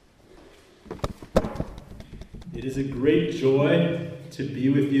It is a great joy to be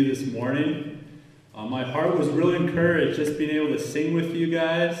with you this morning. My heart was really encouraged just being able to sing with you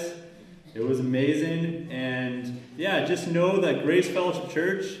guys. It was amazing. And yeah, just know that Grace Fellowship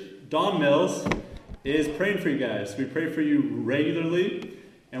Church, Don Mills, is praying for you guys. We pray for you regularly,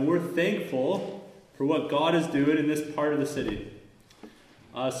 and we're thankful for what God is doing in this part of the city.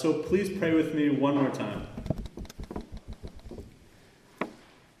 So please pray with me one more time.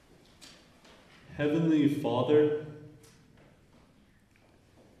 Heavenly Father,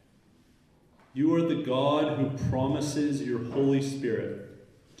 you are the God who promises your Holy Spirit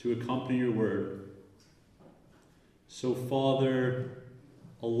to accompany your word. So, Father,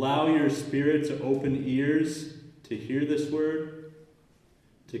 allow your Spirit to open ears to hear this word,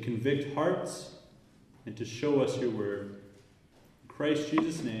 to convict hearts, and to show us your word. In Christ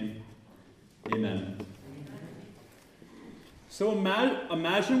Jesus' name, amen. So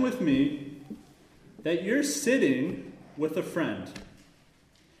imagine with me that you're sitting with a friend.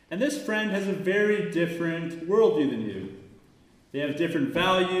 And this friend has a very different worldview than you. They have different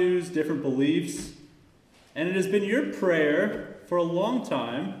values, different beliefs. And it has been your prayer for a long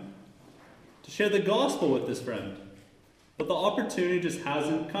time to share the gospel with this friend. But the opportunity just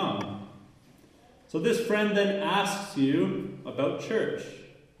hasn't come. So this friend then asks you about church.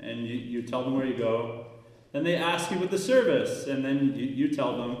 And you tell them where you go. Then they ask you about the service. And then you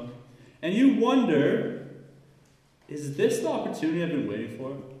tell them. And you wonder, is this the opportunity I've been waiting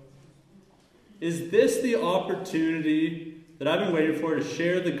for? Is this the opportunity that I've been waiting for to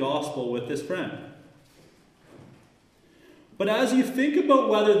share the gospel with this friend? But as you think about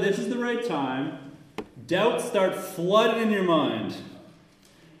whether this is the right time, doubts start flooding in your mind.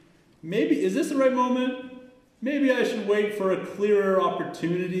 Maybe, is this the right moment? Maybe I should wait for a clearer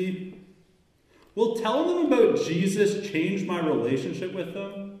opportunity. Will telling them about Jesus change my relationship with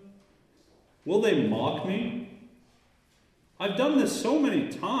them? Will they mock me? I've done this so many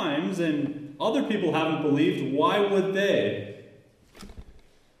times and other people haven't believed. Why would they?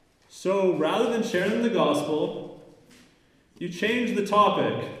 So rather than sharing them the gospel, you change the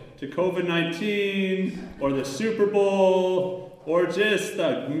topic to COVID-19 or the Super Bowl or just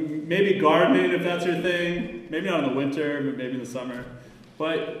maybe gardening if that's your thing. Maybe not in the winter, but maybe in the summer.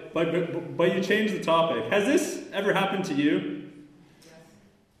 But you change the topic. Has this ever happened to you?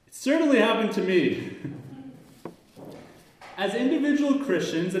 It certainly happened to me. As individual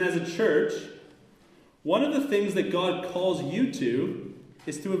Christians and as a church, one of the things that God calls you to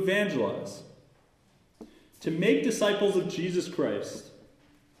is to evangelize, to make disciples of Jesus Christ.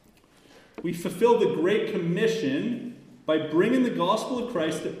 We fulfill the Great Commission by bringing the gospel of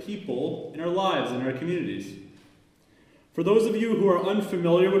Christ to people in our lives, in our communities. For those of you who are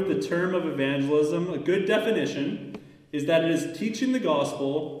unfamiliar with the term of evangelism, a good definition is that it is teaching the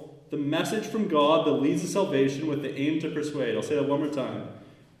gospel, the message from God that leads to salvation with the aim to persuade. I'll say that one more time.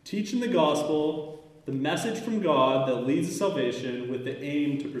 Teaching the gospel, the message from God that leads to salvation with the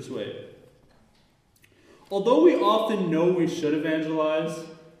aim to persuade. Although we often know we should evangelize,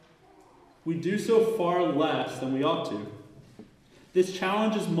 we do so far less than we ought to. This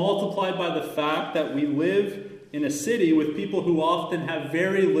challenge is multiplied by the fact that we live in a city with people who often have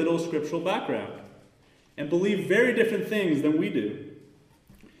very little scriptural background and believe very different things than we do.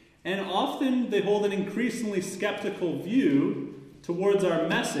 And often they hold an increasingly skeptical view towards our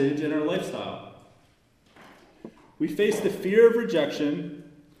message and our lifestyle. We face the fear of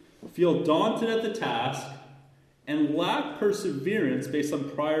rejection, feel daunted at the task, and lack perseverance based on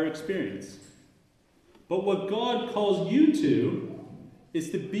prior experience. But what God calls you to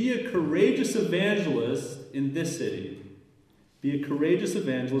is to be a courageous evangelist in this city. Be a courageous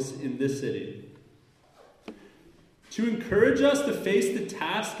evangelist in this city. To encourage us to face the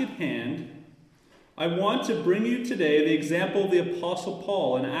task at hand, I want to bring you today the example of the Apostle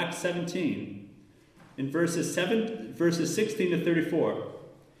Paul in Acts 17, in verses 16 to 34.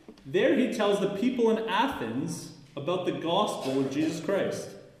 There he tells the people in Athens about the gospel of Jesus Christ.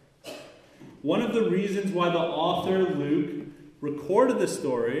 One of the reasons why the author Luke recorded this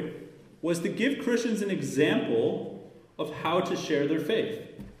story was to give Christians an example of how to share their faith.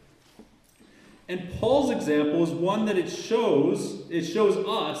 And Paul's example is one that it shows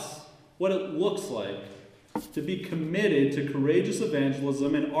us what it looks like to be committed to courageous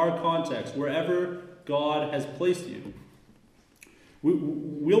evangelism in our context, wherever God has placed you.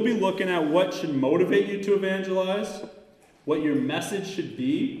 We'll be looking at what should motivate you to evangelize, what your message should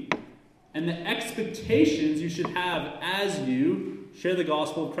be, and the expectations you should have as you share the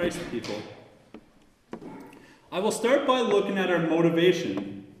gospel of Christ with people. I will start by looking at our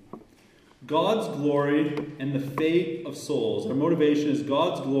motivation. God's glory and the fate of souls. Our motivation is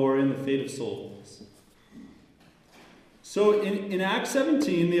God's glory and the fate of souls. So in Acts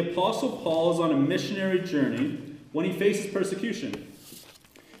 17, the Apostle Paul is on a missionary journey when he faces persecution.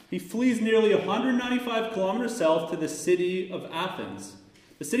 He flees nearly 195 kilometers south to the city of Athens.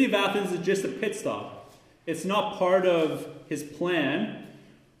 The city of Athens is just a pit stop. It's not part of his plan,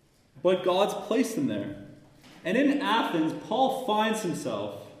 but God's placed him there. And in Athens, Paul finds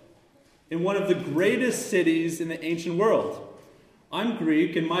himself in one of the greatest cities in the ancient world. I'm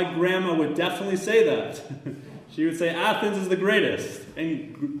Greek, and my grandma would definitely say that. She would say Athens is the greatest,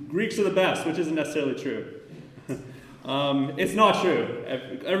 and Greeks are the best, which isn't necessarily true. It's not true.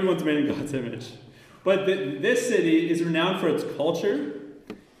 Everyone's made in God's image. But this city is renowned for its culture,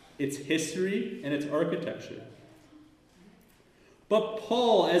 its history, and its architecture. But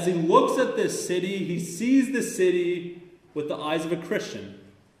Paul, as he looks at this city, he sees the city with the eyes of a Christian.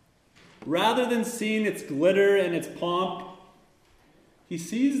 Rather than seeing its glitter and its pomp, he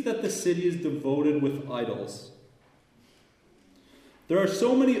sees that the city is devoted with idols. There are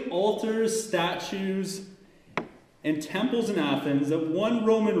so many altars, statues, and temples in Athens that one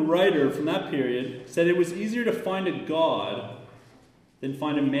Roman writer from that period said it was easier to find a god than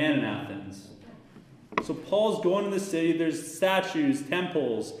find a man in Athens. So Paul's going to the city, there's statues,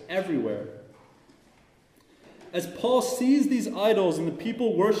 temples, everywhere. As Paul sees these idols and the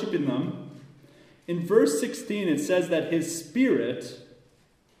people worshiping them, in verse 16 it says that his spirit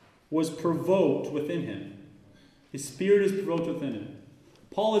was provoked within him. His spirit is provoked within him.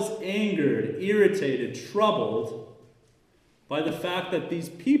 Paul is angered, irritated, troubled by the fact that these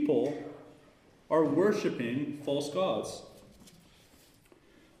people are worshiping false gods.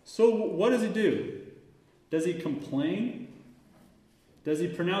 So what does he do? Does he complain? Does he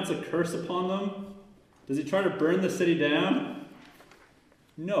pronounce a curse upon them? Does he try to burn the city down?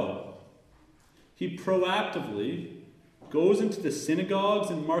 No. He proactively goes into the synagogues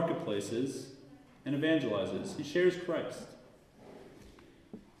and marketplaces and evangelizes. He shares Christ.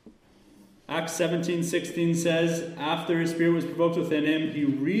 Acts 17:16 says, after his spirit was provoked within him, he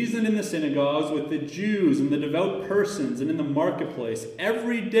reasoned in the synagogues with the Jews and the devout persons and in the marketplace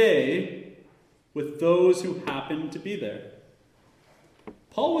every day with those who happened to be there.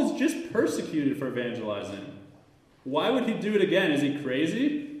 Paul was just persecuted for evangelizing. Why would he do it again? Is he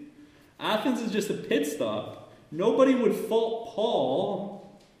crazy? Athens is just a pit stop. Nobody would fault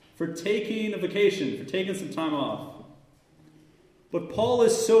Paul for taking a vacation, for taking some time off. But Paul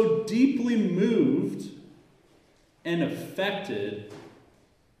is so deeply moved and affected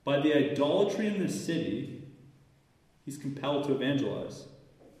by the idolatry in the city, he's compelled to evangelize.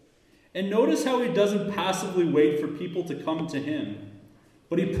 And notice how he doesn't passively wait for people to come to him,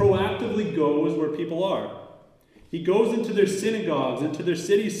 but he proactively goes where people are. He goes into their synagogues, into their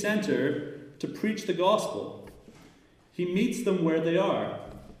city center to preach the gospel. He meets them where they are.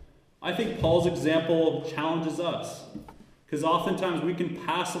 I think Paul's example challenges us, because oftentimes we can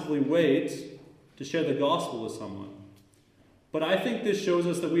passively wait to share the gospel with someone. But I think this shows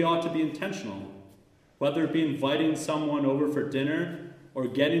us that we ought to be intentional, whether it be inviting someone over for dinner or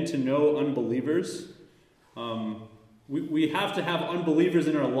getting to know unbelievers. We have to have unbelievers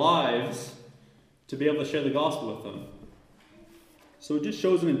in our lives to be able to share the gospel with them. So it just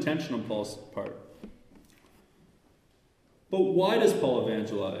shows an intention on Paul's part. But why does Paul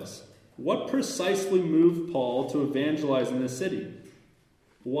evangelize? What precisely moved Paul to evangelize in this city?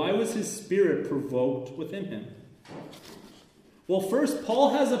 Why was his spirit provoked within him? Well, first,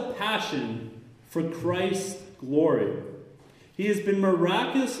 Paul has a passion for Christ's glory. He has been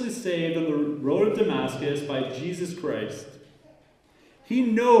miraculously saved on the road of Damascus by Jesus Christ. He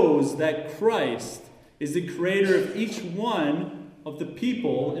knows that Christ is the creator of each one of the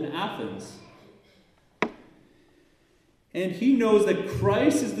people in Athens. And he knows that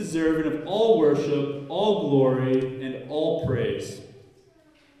Christ is deserving of all worship, all glory, and all praise.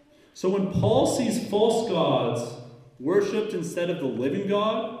 So when Paul sees false gods worshipped instead of the living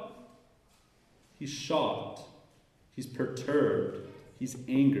God, he's shocked. He's perturbed. He's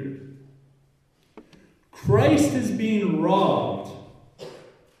angered. Christ is being robbed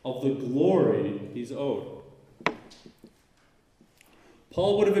of the glory he's owed.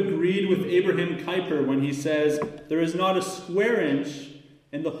 Paul would have agreed with Abraham Kuyper when he says, there is not a square inch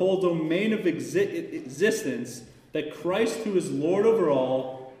in the whole domain of existence that Christ, who is Lord over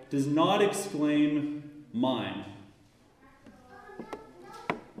all, does not exclaim, mine.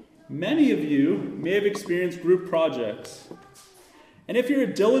 Many of you may have experienced group projects. And if you're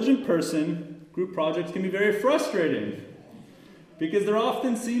a diligent person, group projects can be very frustrating, because there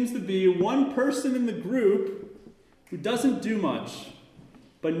often seems to be one person in the group who doesn't do much,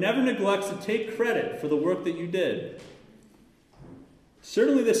 but never neglects to take credit for the work that you did.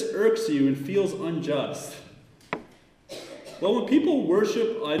 Certainly this irks you and feels unjust. Well, when people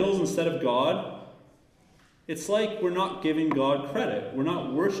worship idols instead of God, it's like we're not giving God credit. We're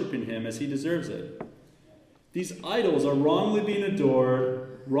not worshiping him as he deserves it. These idols are wrongly being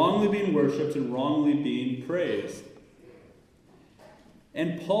adored, wrongly being worshipped, and wrongly being praised.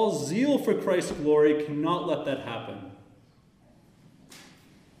 And Paul's zeal for Christ's glory cannot let that happen.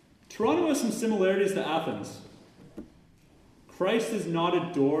 Toronto has some similarities to Athens. Christ is not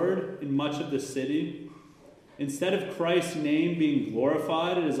adored in much of the city. Instead of Christ's name being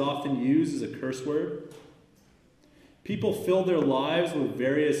glorified, it is often used as a curse word. People fill their lives with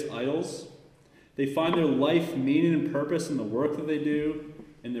various idols. They find their life meaning and purpose in the work that they do,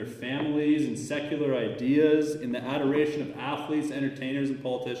 in their families, in secular ideas, in the adoration of athletes, entertainers, and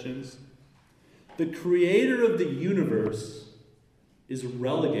politicians. The creator of the universe is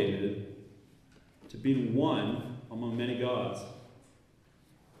relegated to being one among many gods.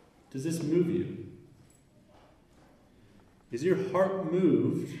 Does this move you? Is your heart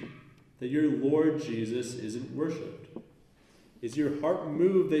moved that your Lord Jesus isn't worshipped? Is your heart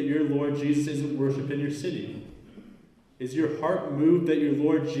moved that your Lord Jesus isn't worshipped in your city? Is your heart moved that your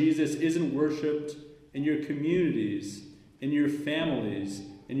Lord Jesus isn't worshipped in your communities, in your families,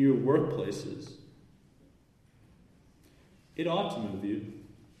 in your workplaces? It ought to move you.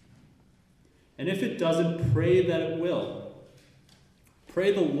 And if it doesn't, pray that it will.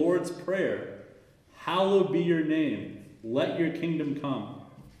 Pray the Lord's Prayer. Hallowed be your name. Let your kingdom come.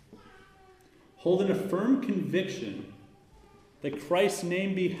 Holding a firm conviction that Christ's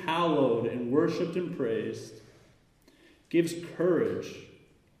name be hallowed and worshipped and praised gives courage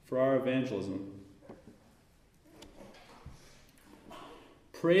for our evangelism.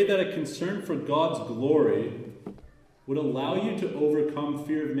 Pray that a concern for God's glory would allow you to overcome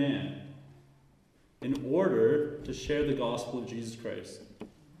fear of man in order to share the gospel of Jesus Christ.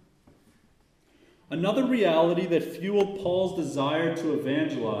 Another reality that fueled Paul's desire to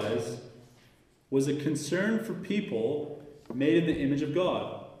evangelize was a concern for people made in the image of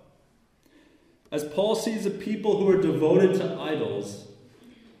God. As Paul sees a people who are devoted to idols,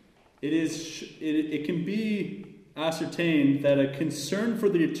 it can be ascertained that a concern for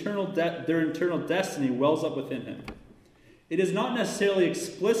their eternal destiny wells up within him. It is not necessarily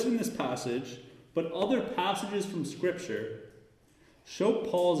explicit in this passage, but other passages from Scripture show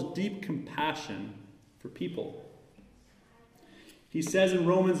Paul's deep compassion for people. He says in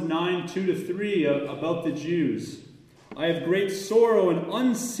Romans 9, 2-3 about the Jews, I have great sorrow and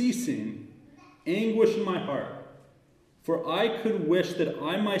unceasing anguish in my heart, for I could wish that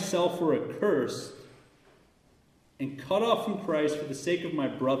I myself were accursed and cut off from Christ for the sake of my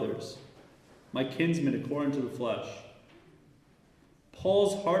brothers, my kinsmen according to the flesh.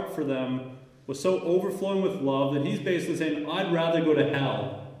 Paul's heart for them was so overflowing with love that he's basically saying, I'd rather go to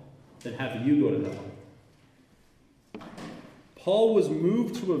hell than have you go to hell. Paul was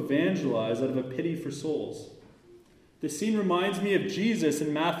moved to evangelize out of a pity for souls. The scene reminds me of Jesus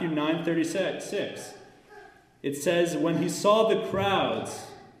in Matthew 9:36. It says, when he saw the crowds,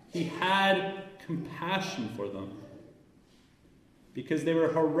 he had compassion for them because they were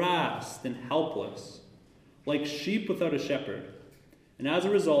harassed and helpless, like sheep without a shepherd. And as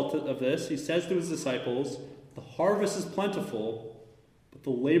a result of this, he says to his disciples, the harvest is plentiful, but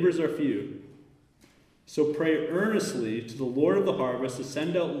the labors are few. So pray earnestly to the Lord of the harvest to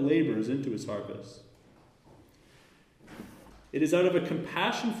send out laborers into his harvest. It is out of a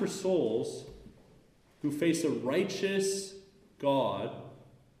compassion for souls who face a righteous God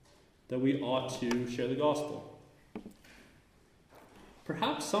that we ought to share the gospel.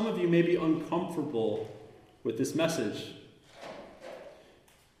 Perhaps some of you may be uncomfortable with this message.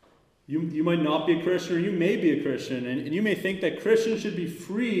 You might not be a Christian, or you may be a Christian, and you may think that Christians should be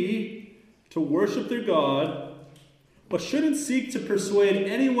free to worship their God, but shouldn't seek to persuade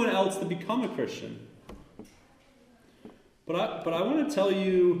anyone else to become a Christian. But I want to tell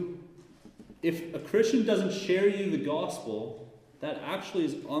you, if a Christian doesn't share you the gospel, that actually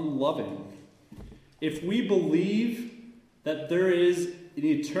is unloving. If we believe that there is an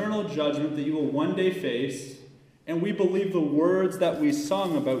eternal judgment that you will one day face, and we believe the words that we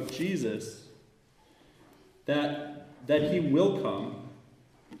sung about Jesus, that he will come,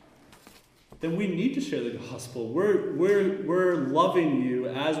 then we need to share the gospel. We're loving you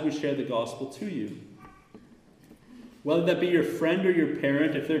as we share the gospel to you. Whether that be your friend or your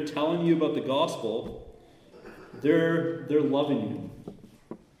parent, if they're telling you about the gospel, they're loving you.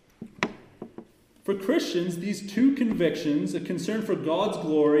 For Christians, these two convictions, a concern for God's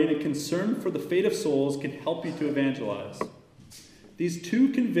glory and a concern for the fate of souls, can help you to evangelize. These two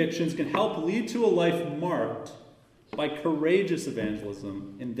convictions can help lead to a life marked by courageous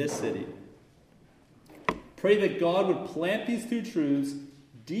evangelism in this city. Pray that God would plant these two truths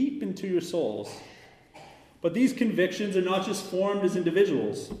deep into your souls. But these convictions are not just formed as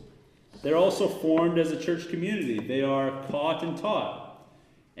individuals. They're also formed as a church community. They are caught and taught.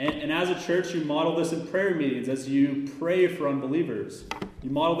 And as a church, you model this in prayer meetings as you pray for unbelievers.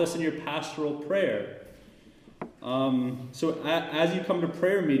 You model this in your pastoral prayer. So as you come to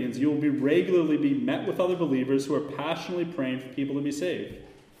prayer meetings, you will regularly be met with other believers who are passionately praying for people to be saved.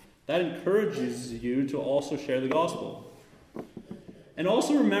 That encourages you to also share the gospel. And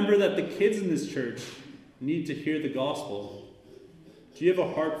also remember that the kids in this church need to hear the gospel. Do you have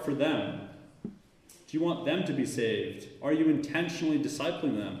a heart for them? Do you want them to be saved? Are you intentionally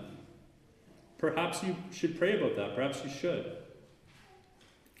discipling them? Perhaps you should pray about that. Perhaps you should.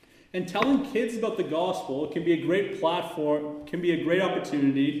 And telling kids about the gospel can be a great platform, can be a great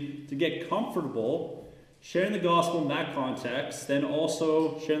opportunity to get comfortable sharing the gospel in that context, then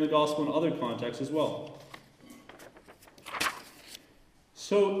also sharing the gospel in other contexts as well.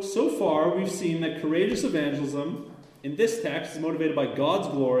 So far we've seen that courageous evangelism in this text is motivated by God's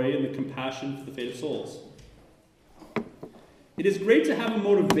glory and the compassion for the fate of souls. It is great to have a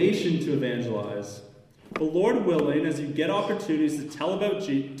motivation to evangelize. But Lord willing, as you get opportunities to tell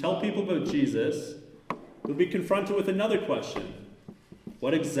people about Jesus, you'll be confronted with another question.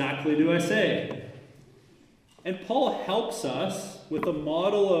 What exactly do I say? And Paul helps us with a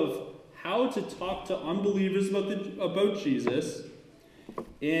model of how to talk to unbelievers about Jesus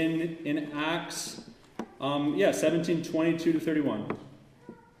in Acts 17:22-31.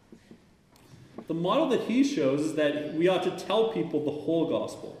 The model that he shows is that we ought to tell people the whole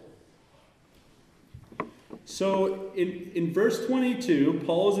gospel. So in verse 22,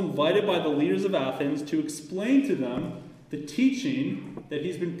 Paul is invited by the leaders of Athens to explain to them the teaching that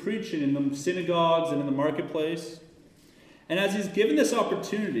he's been preaching in the synagogues and in the marketplace. And as he's given this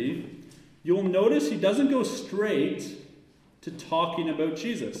opportunity, you'll notice he doesn't go straight to talking about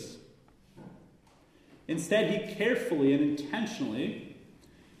Jesus. Instead, he carefully and intentionally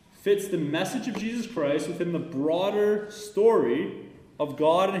fits the message of Jesus Christ within the broader story of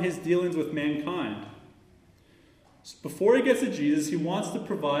God and his dealings with mankind. So before he gets to Jesus, he wants to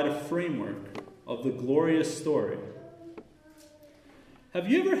provide a framework of the glorious story. Have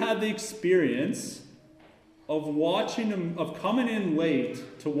you ever had the experience of coming in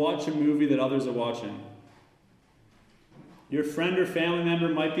late to watch a movie that others are watching? Your friend or family member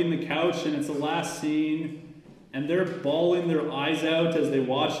might be in the couch and it's the last scene, and they're bawling their eyes out as they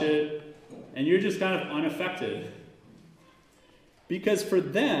watch it, and you're just kind of unaffected. Because for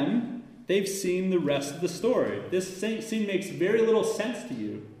them, they've seen the rest of the story. This scene makes very little sense to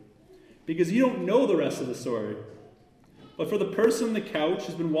you because you don't know the rest of the story. But for the person on the couch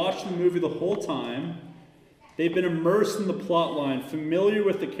who's been watching the movie the whole time, they've been immersed in the plot line, familiar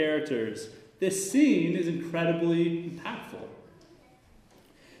with the characters. This scene is incredibly impactful.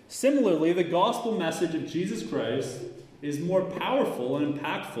 Similarly, the gospel message of Jesus Christ is more powerful and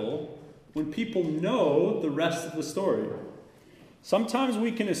impactful when people know the rest of the story. Sometimes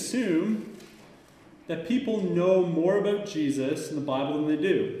we can assume that people know more about Jesus in the Bible than they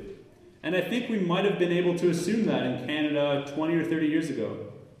do. And I think we might have been able to assume that in Canada 20 or 30 years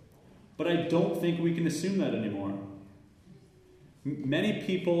ago. But I don't think we can assume that anymore. Many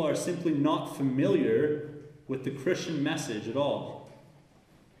people are simply not familiar with the Christian message at all.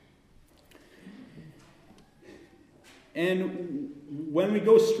 And when we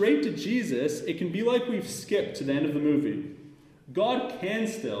go straight to Jesus, it can be like we've skipped to the end of the movie. God can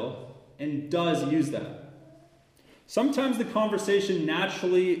still and does use that. Sometimes the conversation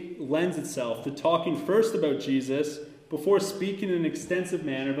naturally lends itself to talking first about Jesus before speaking in an extensive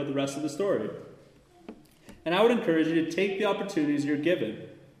manner about the rest of the story. And I would encourage you to take the opportunities you're given.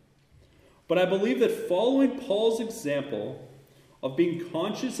 But I believe that following Paul's example of being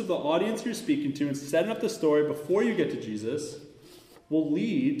conscious of the audience you're speaking to and setting up the story before you get to Jesus will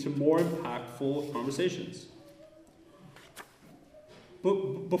lead to more impactful conversations.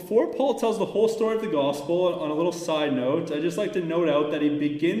 But before Paul tells the whole story of the gospel, on a little side note, I'd just like to note out that he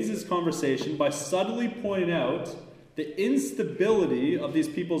begins his conversation by subtly pointing out the instability of these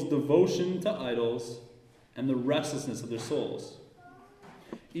people's devotion to idols and the restlessness of their souls.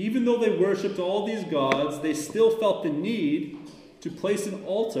 Even though they worshipped all these gods, they still felt the need to place an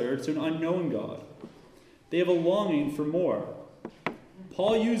altar to an unknown God. They have a longing for more.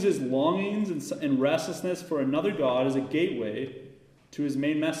 Paul uses longings and restlessness for another God as a gateway to his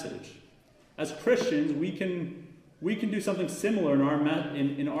main message. As Christians, we can do something similar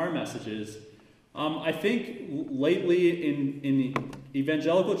in our messages. I think lately in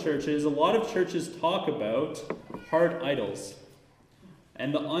evangelical churches, a lot of churches talk about heart idols.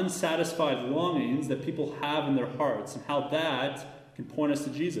 and the unsatisfied longings that people have in their hearts, and how that can point us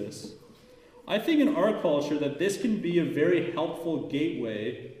to Jesus. I think in our culture that this can be a very helpful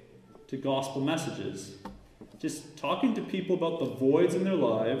gateway to gospel messages. Just talking to people about the voids in their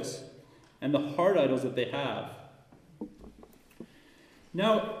lives and the heart idols that they have.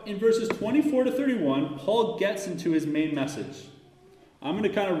 Now, in verses 24 to 31, Paul gets into his main message. I'm going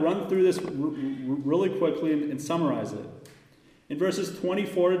to kind of run through this really quickly and summarize it. In verses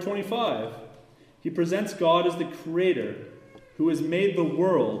 24 to 25, he presents God as the creator who has made the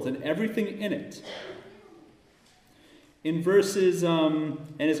world and everything in it. In verses, and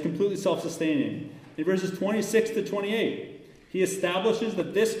is completely self-sustaining. In verses 26 to 28, he establishes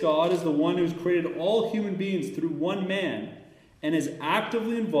that this God is the one who's created all human beings through one man and is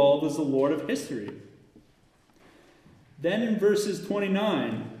actively involved as the Lord of history. Then in verses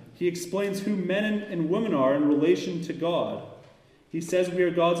 29, he explains who men and women are in relation to God. He says we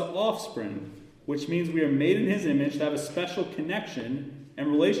are God's offspring, which means we are made in his image to have a special connection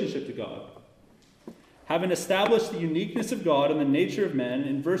and relationship to God. Having established the uniqueness of God and the nature of men,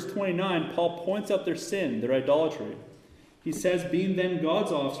 in verse 29, Paul points out their sin, their idolatry. He says, being then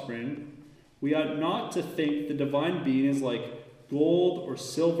God's offspring, we ought not to think the divine being is like gold or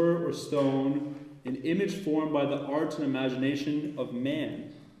silver or stone, an image formed by the art and imagination of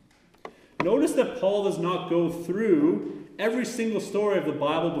man. Notice that Paul does not go through every single story of the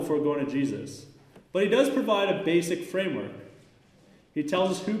Bible before going to Jesus, but he does provide a basic framework. He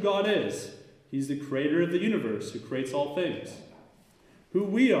tells us who God is. He's the creator of the universe who creates all things. Who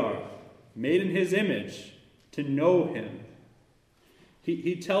we are, made in his image, to know him.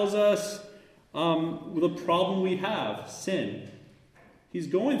 He tells us the problem we have, sin. He's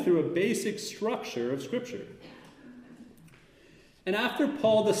going through a basic structure of Scripture. And after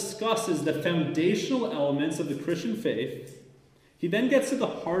Paul discusses the foundational elements of the Christian faith, he then gets to the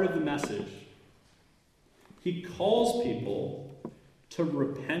heart of the message. He calls people to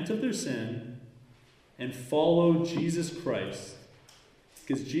repent of their sin and follow Jesus Christ.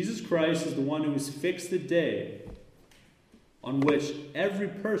 Because Jesus Christ is the one who has fixed the day on which every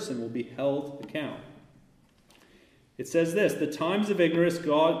person will be held account. It says this, the times of ignorance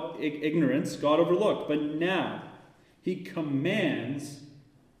God overlooked, but now he commands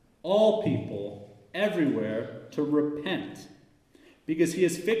all people everywhere to repent, because he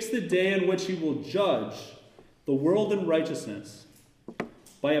has fixed the day on which he will judge the world in righteousness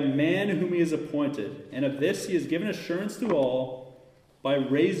by a man whom he has appointed, and of this he has given assurance to all by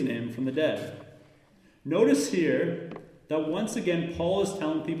raising him from the dead. Notice here that once again Paul is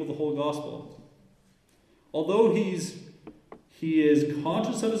telling people the whole gospel. Although he is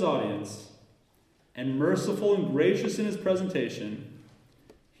conscious of his audience and merciful and gracious in his presentation,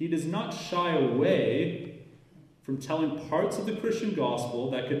 he does not shy away from telling parts of the Christian gospel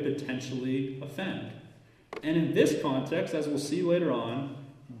that could potentially offend. And in this context, as we'll see later on,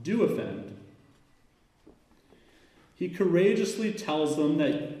 do offend. He courageously tells them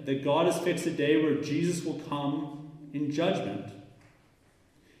that God has fixed a day where Jesus will come in judgment.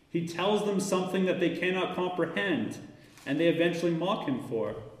 He tells them something that they cannot comprehend, and they eventually mock him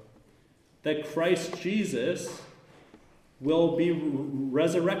for. That Christ Jesus will be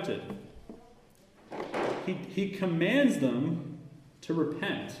resurrected. He commands them to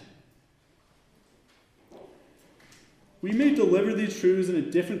repent. We may deliver these truths in a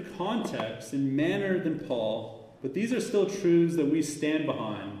different context and manner than Paul, but these are still truths that we stand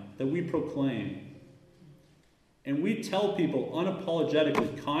behind, that we proclaim. And we tell people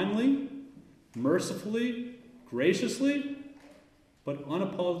unapologetically, kindly, mercifully, graciously, but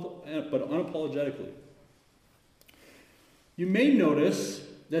unapologetically. You may notice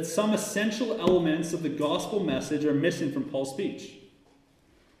that some essential elements of the gospel message are missing from Paul's speech.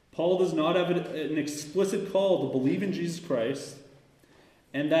 Paul does not have an explicit call to believe in Jesus Christ,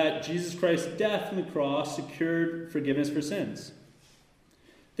 and that Jesus Christ's death on the cross secured forgiveness for sins.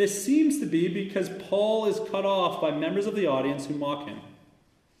 This seems to be because Paul is cut off by members of the audience who mock him.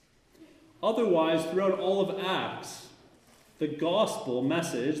 Otherwise, throughout all of Acts, the gospel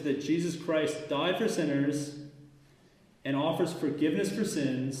message that Jesus Christ died for sinners and offers forgiveness for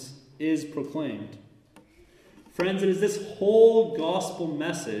sins is proclaimed. Friends, it is this whole gospel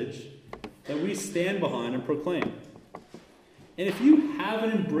message that we stand behind and proclaim. And if you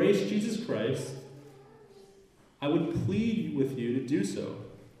haven't embraced Jesus Christ, I would plead with you to do so.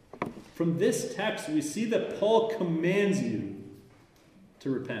 From this text, we see that Paul commands you to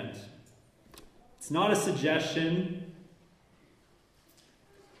repent. It's not a suggestion.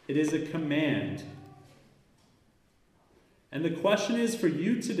 It is a command. And the question is for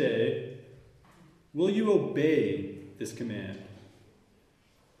you today, will you obey this command?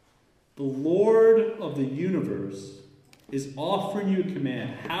 The Lord of the universe is offering you a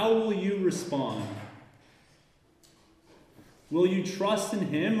command. How will you respond? Will you trust in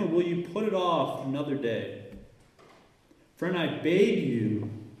him, or will you put it off another day? Friend, I beg you,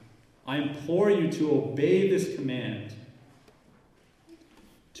 I implore you to obey this command.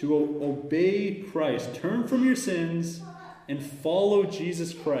 To obey Christ. Turn from your sins and follow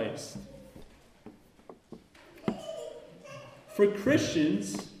Jesus Christ. For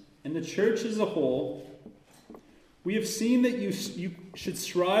Christians and the church as a whole, we have seen that you should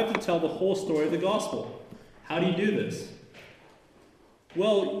strive to tell the whole story of the gospel. How do you do this?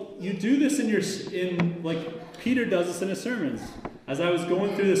 Well, you do this in like Peter does this in his sermons. As I was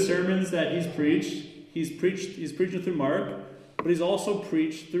going through the sermons that he's preaching through Mark, but he's also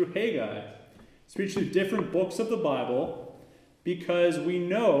preached through Haggai. He's preached through different books of the Bible, because we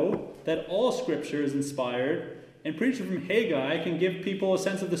know that all Scripture is inspired, and preaching from Haggai can give people a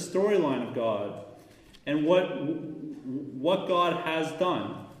sense of the storyline of God and what God has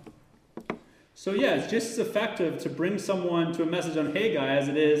done. So yeah, it's just as effective to bring someone to a message on Haggai as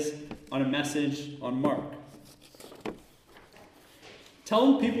it is on a message on Mark.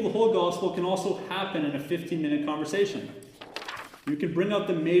 Telling people the whole gospel can also happen in a 15-minute conversation. You can bring out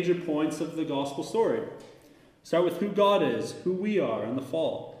the major points of the gospel story. Start with who God is, who we are, and the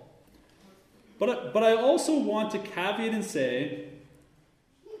fall. But I also want to caveat and say,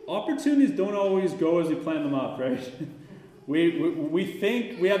 opportunities don't always go as we plan them up, right? We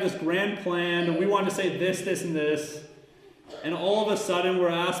think we have this grand plan, and we want to say this, and this, and all of a sudden we're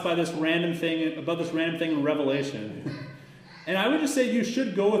asked about this random thing in Revelation. And I would just say you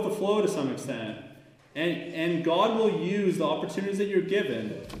should go with the flow to some extent. And God will use the opportunities that you're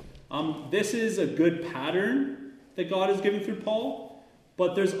given. This is a good pattern that God has given through Paul,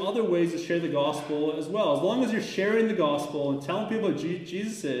 but there's other ways to share the gospel as well. As long as you're sharing the gospel and telling people what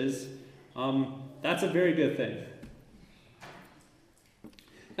Jesus is, that's a very good thing.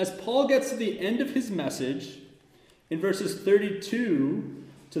 As Paul gets to the end of his message, in verses 32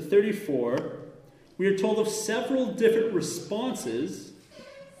 to 34, we are told of several different responses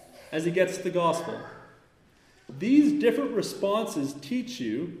as he gets to the gospel. These different responses teach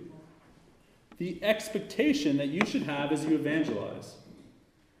you the expectation that you should have as you evangelize.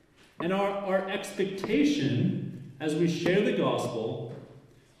 And our expectation as we share the gospel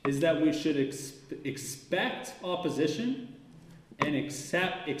is that we should expect opposition and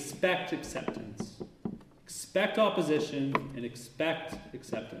expect acceptance. Expect opposition and expect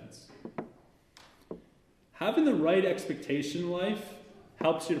acceptance. Having the right expectation in life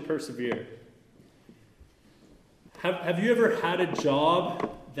helps you to persevere. Have you ever had a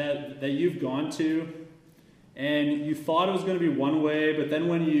job that you've gone to and you thought it was going to be one way, but then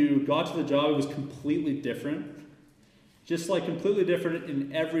when you got to the job, it was completely different? Just like completely different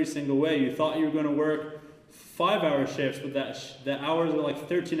in every single way. You thought you were going to work 5-hour shifts, but the hours are like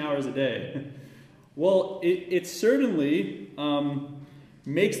 13 hours a day. Well, it certainly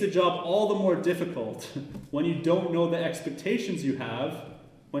makes the job all the more difficult when you don't know the expectations you have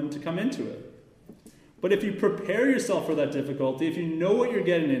when to come into it. But if you prepare yourself for that difficulty, if you know what you're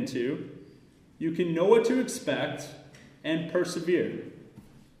getting into, you can know what to expect and persevere.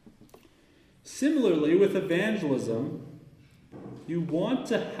 Similarly, with evangelism, you want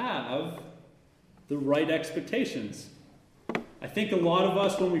to have the right expectations. I think a lot of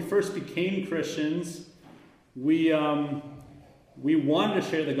us, when we first became Christians, we wanted to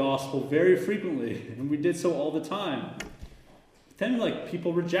share the gospel very frequently, and we did so all the time. But then,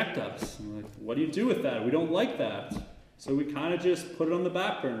 people reject us. And what do you do with that? We don't like that. So we kind of just put it on the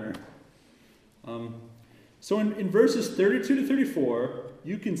back burner. So in verses 32 to 34,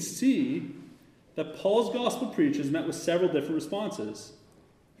 you can see that Paul's gospel preach is met with several different responses.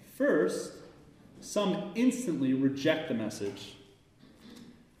 First, some instantly reject the message.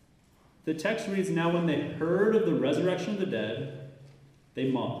 The text reads, "Now when they heard of the resurrection of the dead, they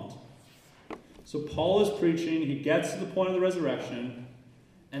mocked." So Paul is preaching, he gets to the point of the resurrection,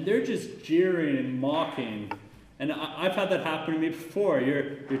 and they're just jeering and mocking. And I've had that happen to me before.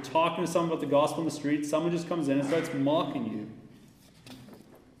 You're talking to someone about the gospel in the street, someone just comes in and starts mocking you.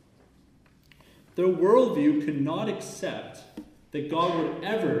 Their worldview could not accept that God would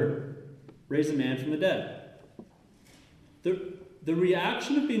ever raise a man from the dead. The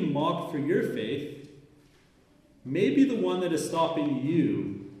reaction of being mocked for your faith may be the one that is stopping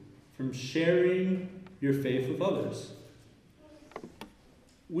you from sharing your faith with others.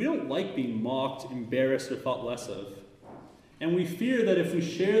 We don't like being mocked, embarrassed, or thought less of. And we fear that if we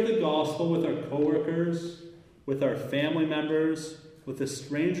share the gospel with our coworkers, with our family members, with a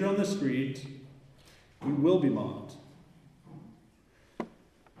stranger on the street, we will be mocked.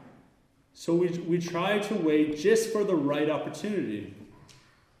 So we try to wait just for the right opportunity.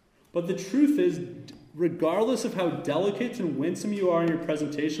 But the truth is, regardless of how delicate and winsome you are in your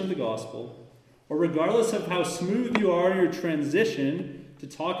presentation of the gospel, or regardless of how smooth you are in your transition to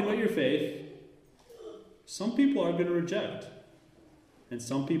talking about your faith, some people are going to reject. And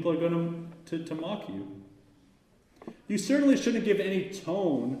some people are going to mock you. You certainly shouldn't give any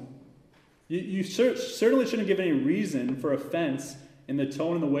tone. You certainly shouldn't give any reason for offense in the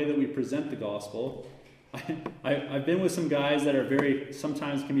tone and the way that we present the gospel. I've been with some guys that are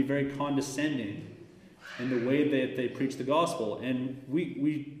sometimes can be very condescending in the way that they preach the gospel. And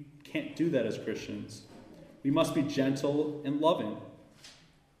we can't do that as Christians. We must be gentle and loving.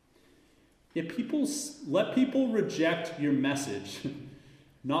 Yet let people reject your message,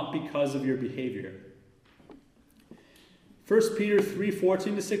 not because of your behavior. 1 Peter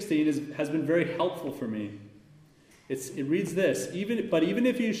 3:14-16 has been very helpful for me. It reads this, But even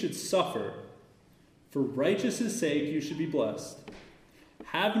if you should suffer, for righteousness' sake you should be blessed.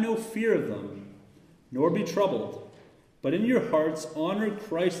 Have no fear of them, nor be troubled, but in your hearts honor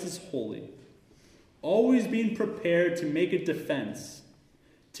Christ as holy, always being prepared to make a defense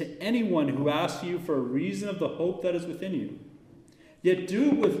to anyone who asks you for a reason of the hope that is within you. Yet do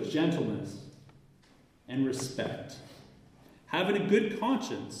it with gentleness and respect, having a good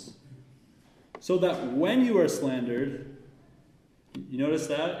conscience, so that when you are slandered, you notice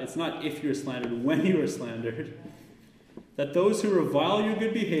that? It's not if you're slandered, when you are slandered, that those who revile your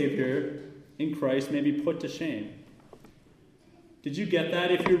good behavior in Christ may be put to shame. Did you get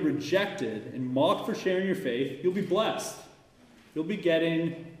that? If you're rejected and mocked for sharing your faith, you'll be blessed. You'll be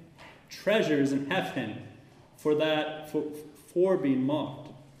getting treasures in heaven for being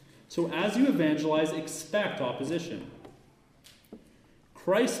mocked. So as you evangelize, expect opposition.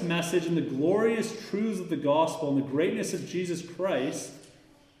 Christ's message and the glorious truths of the gospel and the greatness of Jesus Christ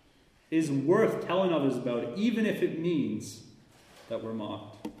is worth telling others about, even if it means that we're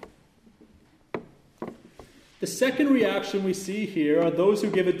mocked. The second reaction we see here are those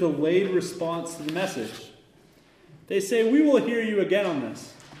who give a delayed response to the message. They say, "We will hear you again on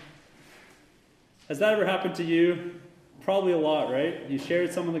this." Has that ever happened to you? Probably a lot, right? You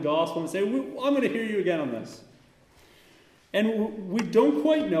shared some of the gospel and say, "I'm going to hear you again on this." And we don't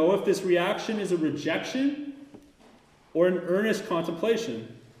quite know if this reaction is a rejection or an earnest contemplation.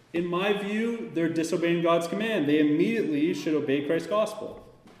 In my view, they're disobeying God's command. They immediately should obey Christ's gospel.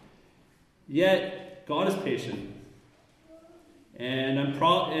 Yet, God is patient. And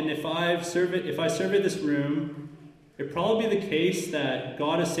if I survey this room, it'd probably be the case that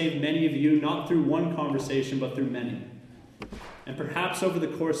God has saved many of you not through one conversation, but through many. And perhaps over the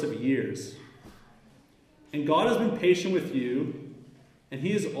course of years. And God has been patient with you, and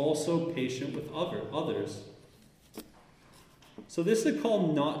He is also patient with others. So this is a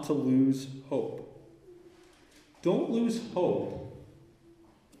call not to lose hope. Don't lose hope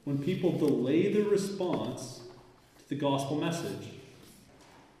when people delay their response to the gospel message.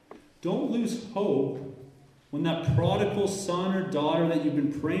 Don't lose hope when that prodigal son or daughter that you've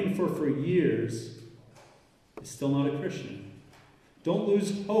been praying for years is still not a Christian. Don't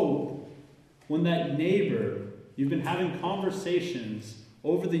lose hope when that neighbor you've been having conversations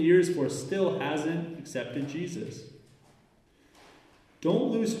over the years for still hasn't accepted Jesus.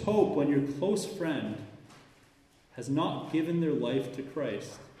 Don't lose hope when your close friend has not given their life to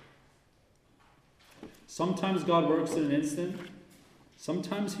Christ. Sometimes God works in an instant.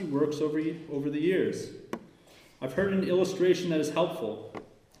 Sometimes He works over the years. I've heard an illustration that is helpful.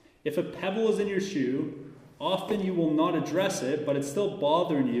 If a pebble is in your shoe, often you will not address it, but it's still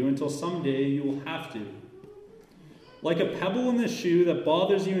bothering you until someday you will have to. Like a pebble in the shoe that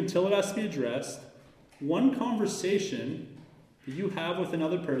bothers you until it has to be addressed, one conversation that you have with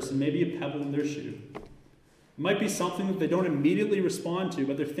another person may be a pebble in their shoe. It might be something that they don't immediately respond to,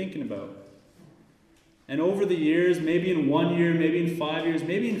 but they're thinking about. And over the years, maybe in 1 year, maybe in 5 years,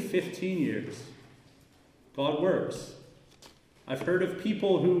 maybe in 15 years, God works. I've heard of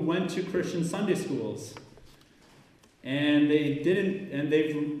people who went to Christian Sunday schools and they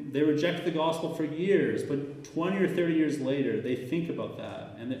rejected the gospel for years, but 20 or 30 years later, they think about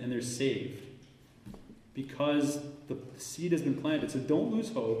that and they're saved because the seed has been planted. So don't lose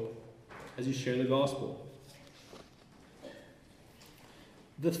hope as you share the gospel.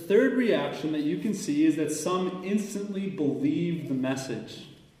 The third reaction that you can see is that some instantly believe the message.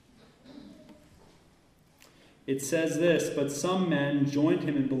 It says this, "But some men joined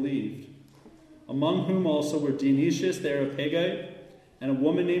him and believed, among whom also were Dionysius the Areopagite, and a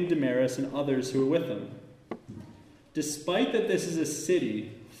woman named Damaris, and others who were with him." Despite that this is a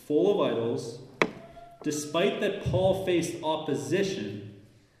city full of idols, despite that Paul faced opposition,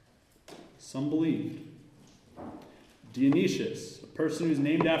 Some believed. Dionysius, a person who's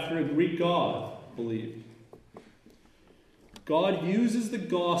named after a Greek god, believed. God uses the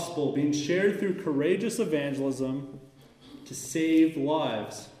gospel being shared through courageous evangelism to save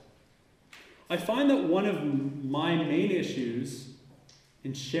lives. I find that one of my main issues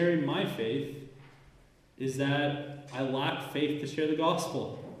in sharing my faith is that I lack faith to share the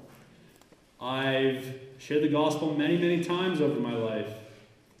gospel. I've shared the gospel many, many times over my life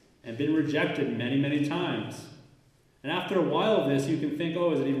and been rejected many, many times. And after a while of this, you can think,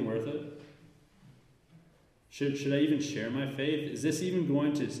 oh, is it even worth it? Should I even share my faith? Is this even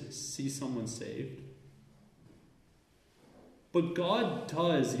going to see someone saved? But God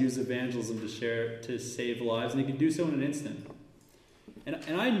does use evangelism to save lives, and he can do so in an instant. And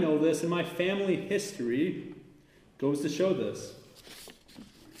I know this, and my family history goes to show this.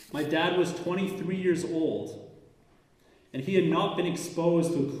 My dad was 23 years old, and he had not been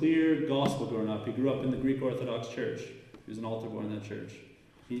exposed to a clear gospel growing up. He grew up in the Greek Orthodox Church. He was an altar boy in that church.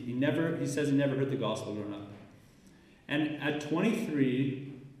 He says he never heard the gospel growing up. And at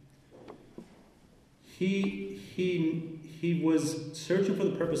 23, he was searching for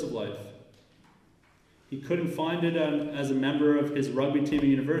the purpose of life. He couldn't find it as a member of his rugby team at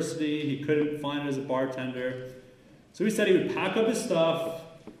university. He couldn't find it as a bartender. So he said he would pack up his stuff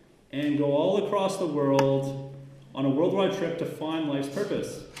and go all across the world on a worldwide trip to find life's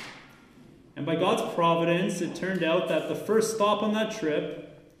purpose. And by God's providence, it turned out that the first stop on that trip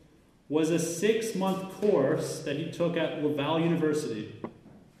was a 6-month course that he took at Laval University.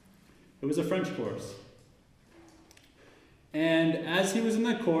 It was a French course. And as he was in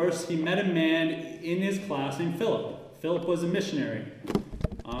that course, he met a man in his class named Philip. Philip was a missionary.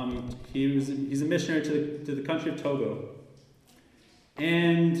 He's a missionary to the country of Togo.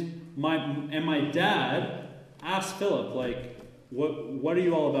 And my dad asked Philip, what are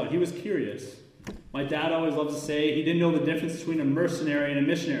you all about? He was curious. My dad always loved to say he didn't know the difference between a mercenary and a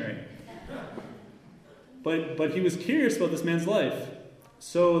missionary. But he was curious about this man's life.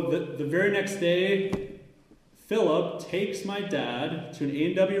 So the very next day, Philip takes my dad to an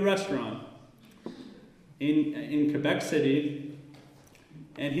A&W restaurant in Quebec City,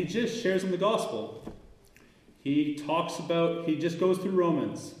 and he just shares him the gospel. He just goes through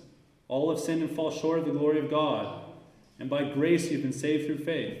Romans. All have sinned and fall short of the glory of God, and by grace you've been saved through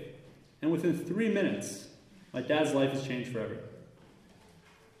faith. And within 3 minutes, my dad's life has changed forever.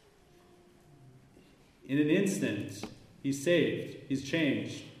 In an instant, he's saved. He's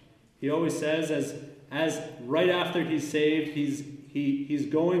changed. He always says, as right after he's saved, he's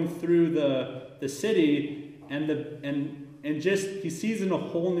going through the city and just he sees in a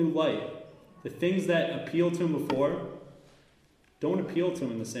whole new light. The things that appealed to him before don't appeal to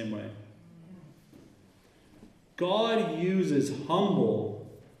him in the same way. God uses humble,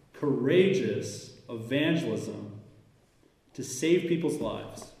 courageous evangelism to save people's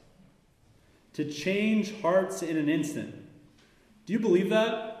lives, to change hearts in an instant. Do you believe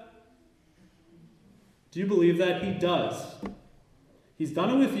that? Do you believe that? He does. He's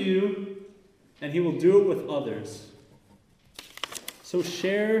done it with you, and he will do it with others. So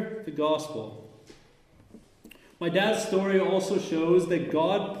share the gospel. My dad's story also shows that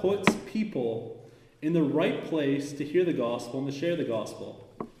God puts people in the right place to hear the gospel and to share the gospel.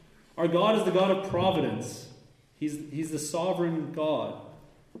 Our God is the God of providence. He's the sovereign God.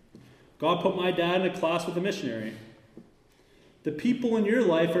 God put my dad in a class with a missionary. The people in your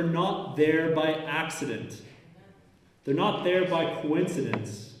life are not there by accident. They're not there by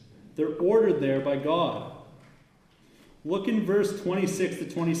coincidence. They're ordered there by God. Look in verse 26 to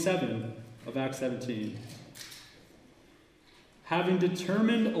 27 of Acts 17. Having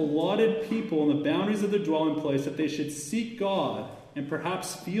determined allotted people in the boundaries of their dwelling place that they should seek God and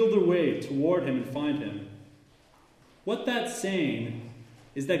perhaps feel their way toward him and find him. What that's saying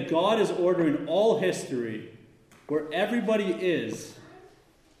is that God is ordering all history, where everybody is,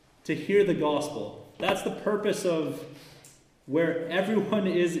 to hear the gospel. That's the purpose of where everyone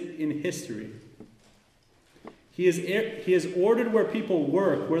is in history. He has ordered where people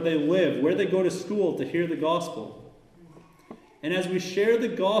work, where they live, where they go to school to hear the gospel. And as we share the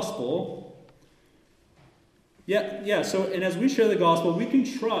gospel, as we share the gospel, we can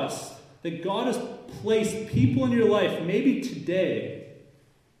trust that God has placed people in your life, maybe today,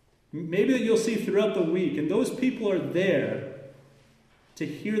 maybe that you'll see throughout the week, and those people are there to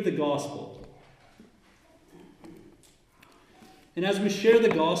hear the gospel. And as we share the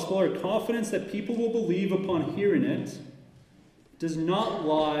gospel, our confidence that people will believe upon hearing it does not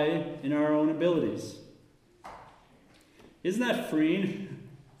lie in our own abilities. Isn't that freeing?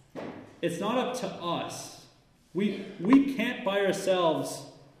 It's not up to us. We can't by ourselves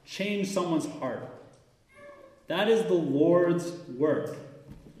change someone's heart. That is the Lord's work.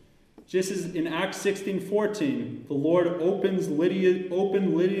 Just as in Acts 16:14, the Lord opened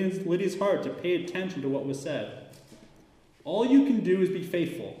Lydia's heart to pay attention to what was said. All you can do is be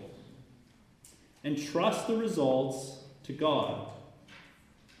faithful and trust the results to God.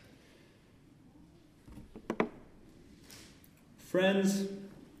 Friends,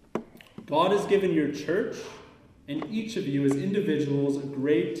 God has given your church and each of you as individuals a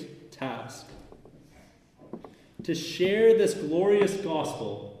great task. To share this glorious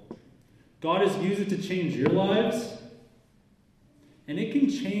gospel. God has used it to change your lives, and it can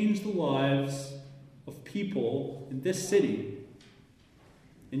change the lives of people in this city,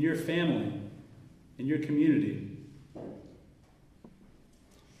 in your family, in your community.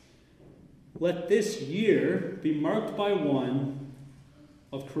 Let this year be marked by one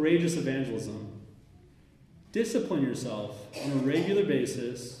of courageous evangelism. Discipline yourself on a regular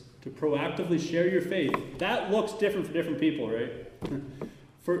basis to proactively share your faith. That looks different for different people, right?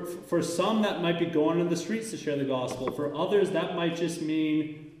 For some, that might be going into the streets to share the gospel. For others, that might just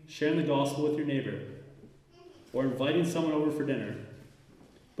mean sharing the gospel with your neighbor or inviting someone over for dinner.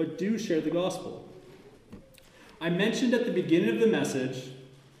 But do share the gospel. I mentioned at the beginning of the message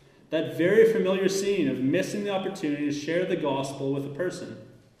that very familiar scene of missing the opportunity to share the gospel with a person.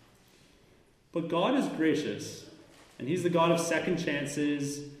 But God is gracious, and He's the God of second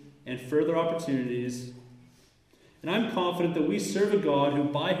chances and further opportunities. And I'm confident that we serve a God who,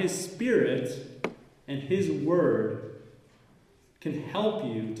 by His Spirit and His Word, can help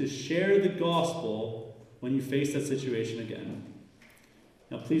you to share the gospel when you face that situation again.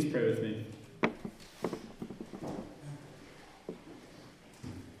 Now, please pray with me.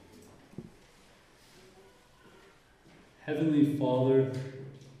 Heavenly Father,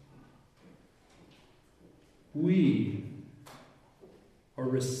 we are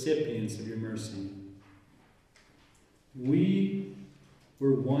recipients of your mercy. We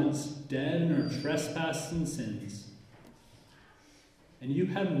were once dead in our trespasses and sins, and you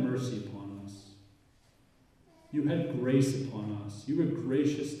had mercy upon us. You had grace upon us. You were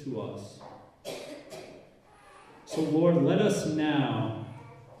gracious to us. So, Lord, let us now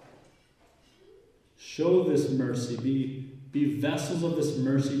show this mercy, be vessels of this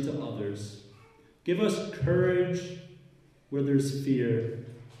mercy to others. Give us courage where there's fear,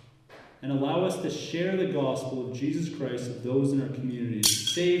 and allow us to share the gospel of Jesus Christ with those in our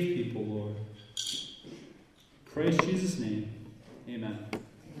communities. Save people, Lord. In Christ Jesus' name, amen.